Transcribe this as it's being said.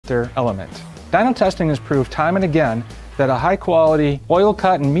tester element. Dyno testing has proved time and again that a high-quality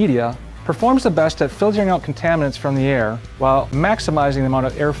oil-cotton media performs the best at filtering out contaminants from the air while maximizing the amount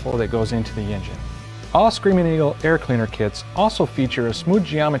of airflow that goes into the engine. All Screaming Eagle air cleaner kits also feature a smooth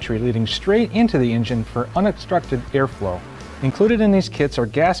geometry leading straight into the engine for unobstructed airflow. Included in these kits are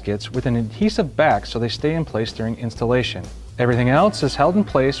gaskets with an adhesive back so they stay in place during installation. Everything else is held in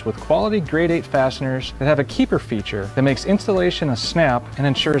place with quality grade 8 fasteners that have a keeper feature that makes installation a snap and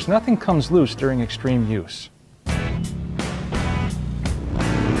ensures nothing comes loose during extreme use.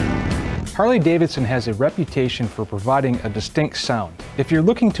 Harley Davidson has a reputation for providing a distinct sound. If you're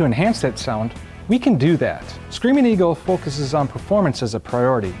looking to enhance that sound, we can do that. Screaming Eagle focuses on performance as a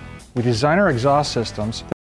priority. We design our exhaust systems